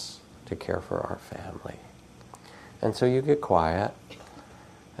us, to care for our family. And so you get quiet,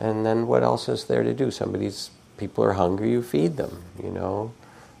 and then what else is there to do? People are hungry, you feed them,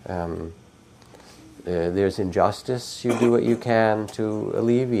 there's injustice, you do what you can to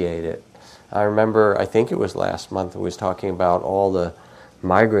alleviate it. I remember, I think it was last month, I was talking about all the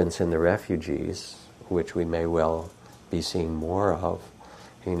migrants and the refugees, which we may well be seeing more of,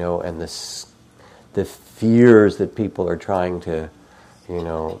 and the fears that people are trying to,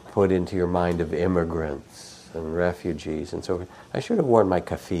 put into your mind of immigrants and refugees and so forth. I should have worn my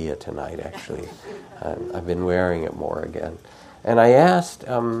keffiyeh tonight, actually. I've been wearing it more again. And I asked,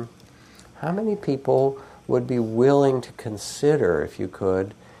 how many people would be willing to consider, if you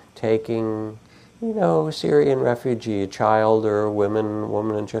could, taking, Syrian refugee, a child or a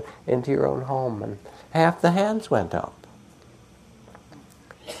woman and child, into your own home? And half the hands went up.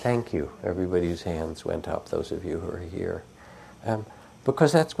 Thank you, everybody whose hands went up, those of you who are here.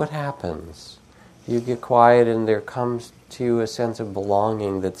 Because that's what happens. You get quiet and there comes to you a sense of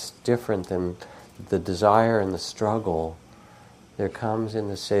belonging that's different than the desire and the struggle. There comes in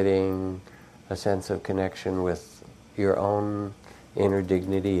the sitting a sense of connection with your own inner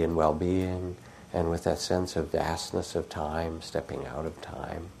dignity and well-being, and with that sense of vastness of time, stepping out of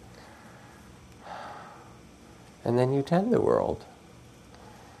time. And then you tend the world.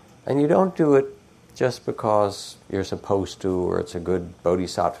 And you don't do it just because you're supposed to, or it's a good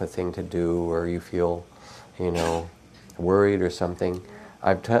bodhisattva thing to do, or you feel, worried or something.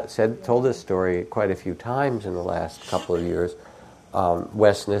 I've told this story quite a few times in the last couple of years.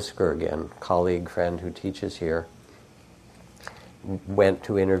 Wes Nisker, again, colleague, friend who teaches here, went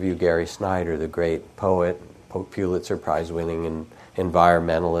to interview Gary Snyder, the great poet, Pulitzer Prize-winning and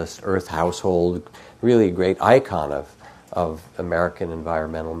environmentalist, Earth Household, really a great icon of American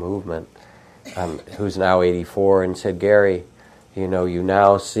environmental movement, who's now 84, and said, Gary, you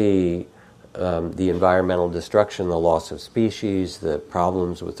now see the environmental destruction, the loss of species, the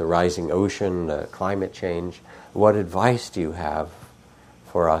problems with the rising ocean, the climate change. What advice do you have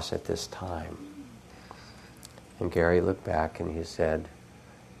for us at this time? And Gary looked back and he said,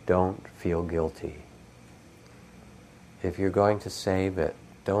 don't feel guilty. If you're going to save it,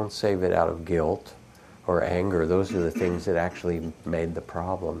 don't save it out of guilt or anger. Those are the things that actually made the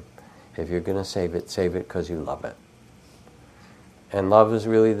problem. If you're going to save it because you love it. And love is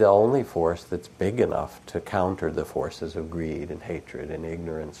really the only force that's big enough to counter the forces of greed and hatred and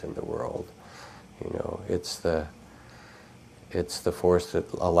ignorance in the world. You know, it's the force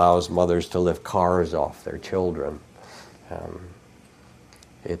that allows mothers to lift cars off their children.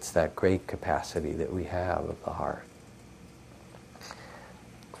 It's that great capacity that we have of the heart.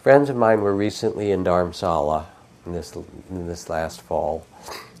 Friends of mine were recently in Dharamsala in this last fall,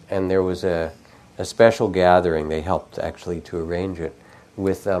 and there was a special gathering. They helped actually to arrange it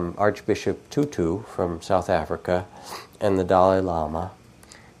with Archbishop Tutu from South Africa and the Dalai Lama,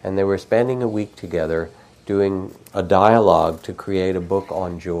 and they were spending a week together doing a dialogue to create a book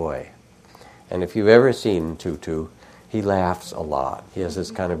on joy. And if you've ever seen Tutu, he laughs a lot. He has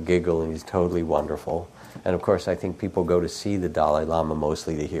this kind of giggle, and he's totally wonderful. And of course, I think people go to see the Dalai Lama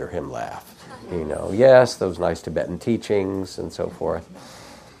mostly to hear him laugh. You know, yes, those nice Tibetan teachings and so forth.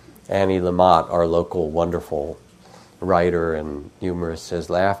 Annie Lamott, our local wonderful writer and humorist, says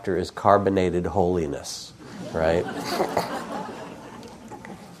laughter is carbonated holiness, right?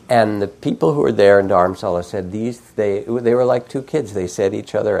 And the people who were there in Dharamsala said they were like two kids. They set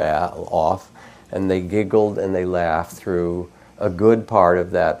each other off, and they giggled and they laughed through a good part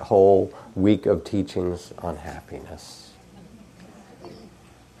of that whole week of teachings on happiness.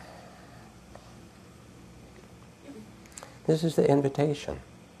 This is the invitation.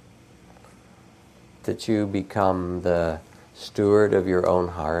 That you become the steward of your own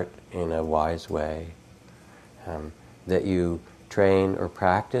heart in a wise way. That you train or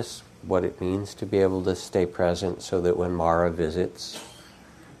practice what it means to be able to stay present so that when Mara visits,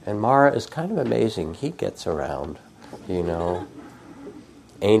 and Mara is kind of amazing, he gets around, you know.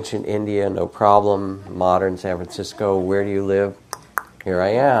 Ancient India, no problem. Modern San Francisco, where do you live? Here I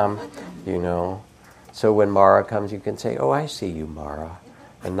am, you know. So when Mara comes, you can say, oh, I see you, Mara,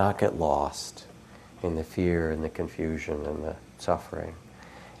 and not get lost in the fear and the confusion and the suffering.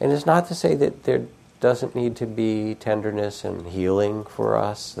 And it's not to say that there doesn't need to be tenderness and healing for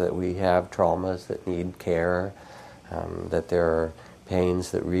us, that we have traumas that need care, that there are pains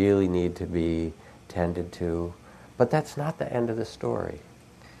that really need to be tended to. But that's not the end of the story.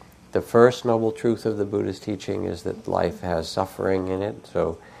 The first noble truth of the Buddha's teaching is that life has suffering in it,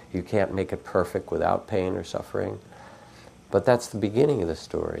 so you can't make it perfect without pain or suffering. But that's the beginning of the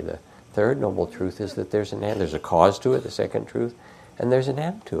story. The third noble truth is that there's an end. There's a cause to it, the second truth, and there's an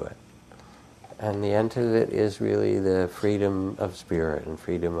end to it. And the end to it is really the freedom of spirit and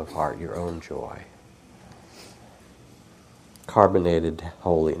freedom of heart, your own joy. Carbonated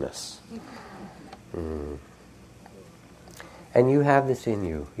holiness. And you have this in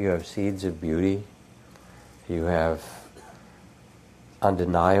you. You have seeds of beauty. You have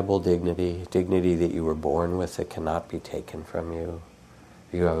undeniable dignity, dignity that you were born with that cannot be taken from you.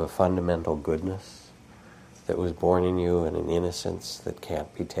 You have a fundamental goodness that was born in you and an innocence that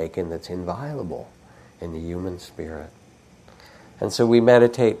can't be taken, that's inviolable in the human spirit. And so we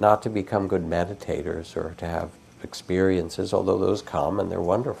meditate not to become good meditators or to have experiences, although those come and they're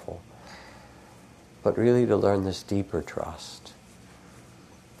wonderful, but really to learn this deeper trust,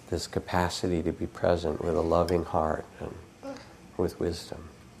 this capacity to be present with a loving heart and with wisdom.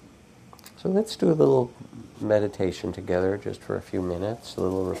 So let's do a little meditation together just for a few minutes, a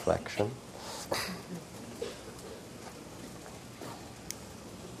little reflection.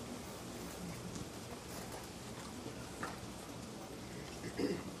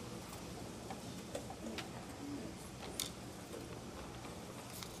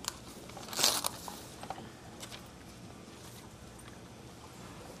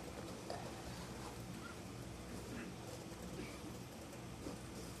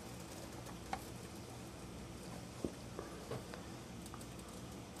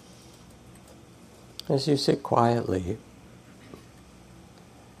 As you sit quietly,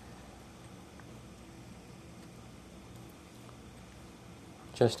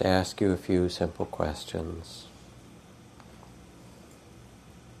 just ask you a few simple questions.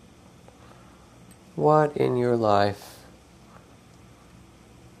 What in your life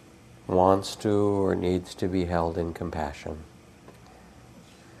wants to or needs to be held in compassion?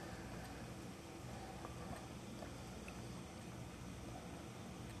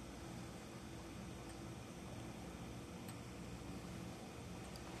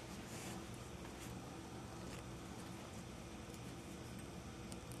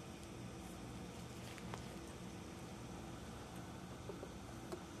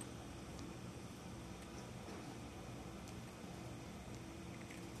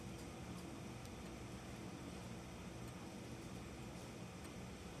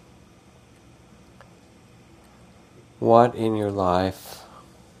 What in your life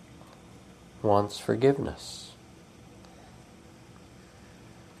wants forgiveness?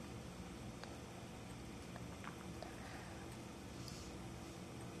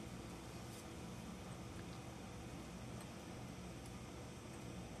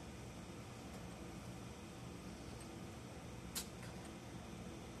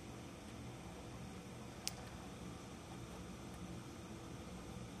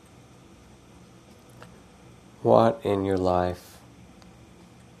 What in your life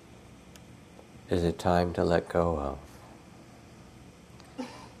is it time to let go of?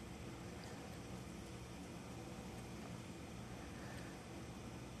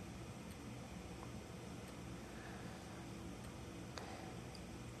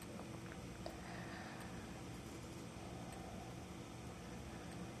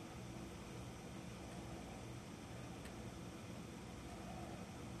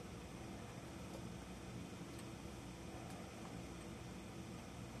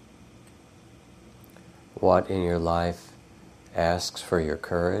 What in your life asks for your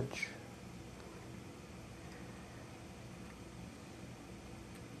courage?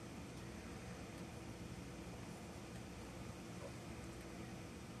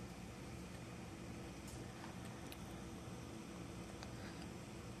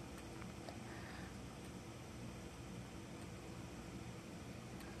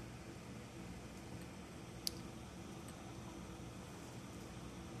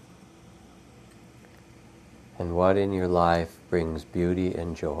 And what in your life brings beauty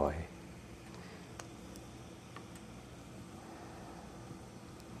and joy?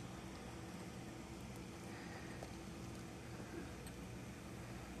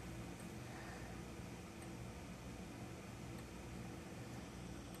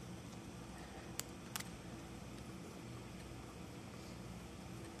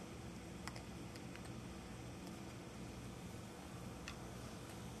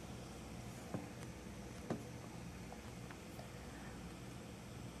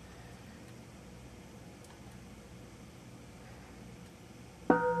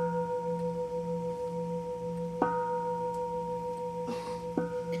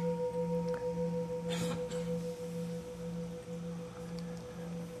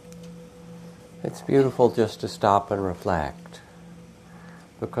 It's beautiful just to stop and reflect,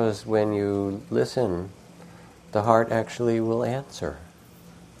 because when you listen, the heart actually will answer.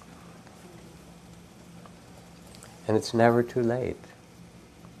 And it's never too late.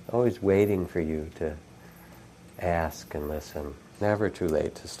 Always waiting for you to ask and listen. Never too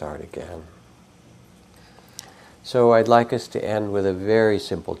late to start again. So I'd like us to end with a very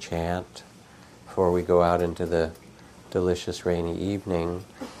simple chant before we go out into the delicious rainy evening.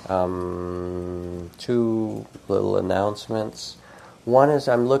 Two little announcements. One is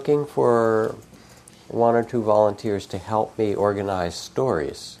I'm looking for one or two volunteers to help me organize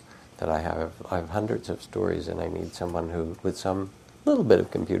stories that I have. I have hundreds of stories, and I need someone who, with some little bit of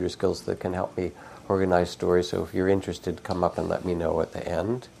computer skills, that can help me organize stories. So if you're interested, come up and let me know at the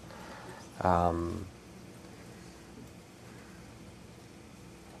end. I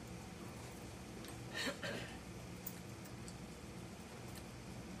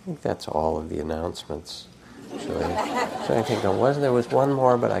think that's all of the announcements. Actually, so I think there was one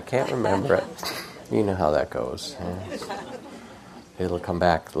more, but I can't remember it. You know how that goes. It'll come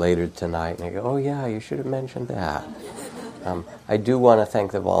back later tonight, and I go, "Oh yeah, you should have mentioned that." I do want to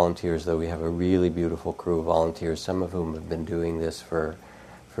thank the volunteers, though. We have a really beautiful crew of volunteers, some of whom have been doing this for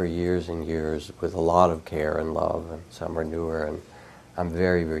years and years with a lot of care and love, and some are newer, and I'm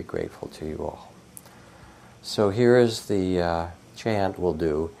very, very grateful to you all. So here is the chant we'll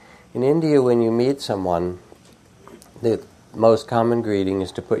do. In India, when you meet someone, the most common greeting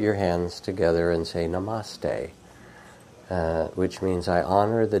is to put your hands together and say Namaste, which means I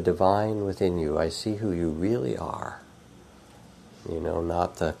honor the divine within you. I see who you really are. You know,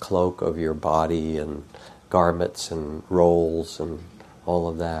 not the cloak of your body and garments and roles and all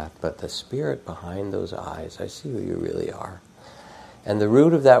of that, but the spirit behind those eyes. I see who you really are. And the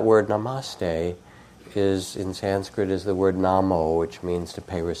root of that word Namaste is, in Sanskrit, is the word Namo, which means to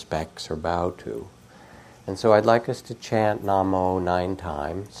pay respects or bow to. And so I'd like us to chant Namo 9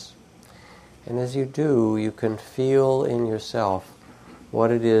 times. And as you do, you can feel in yourself what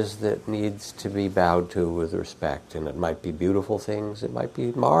it is that needs to be bowed to with respect. And it might be beautiful things. It might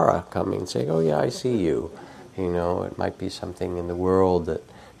be Mara coming and saying, "Oh yeah, I see you." You know, it might be something in the world that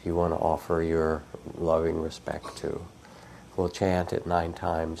you want to offer your loving respect to. We'll chant it 9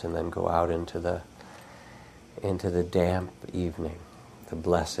 times and then go out into the damp evening, the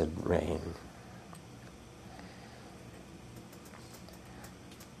blessed rain.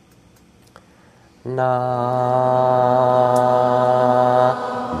 Namo.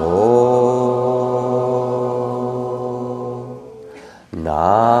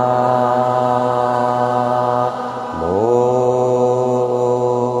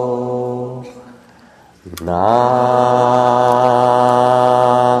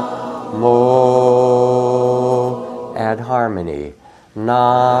 Add harmony. Namo.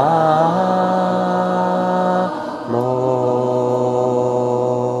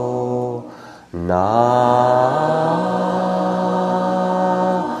 Namo.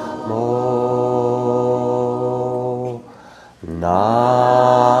 Namo.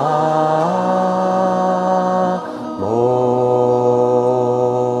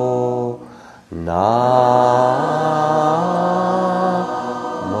 Namo.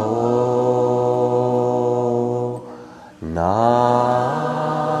 Namo.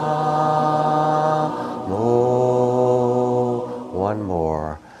 One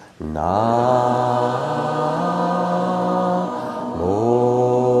more. Namo.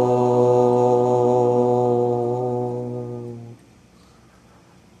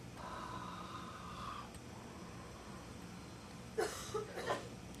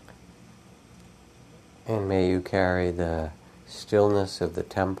 And may you carry the stillness of the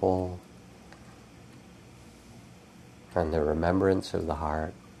temple and the remembrance of the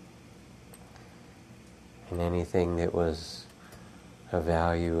heart, and anything that was of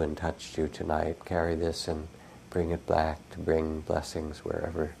value and touched you tonight, carry this and bring it back to bring blessings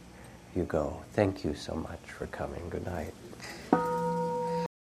wherever you go. Thank you so much for coming. Good night.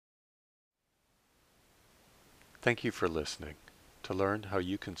 Thank you for listening. To learn how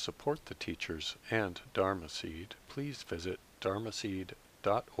you can support the teachers and Dharma Seed, please visit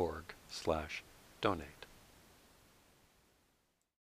dharmaseed.org/donate.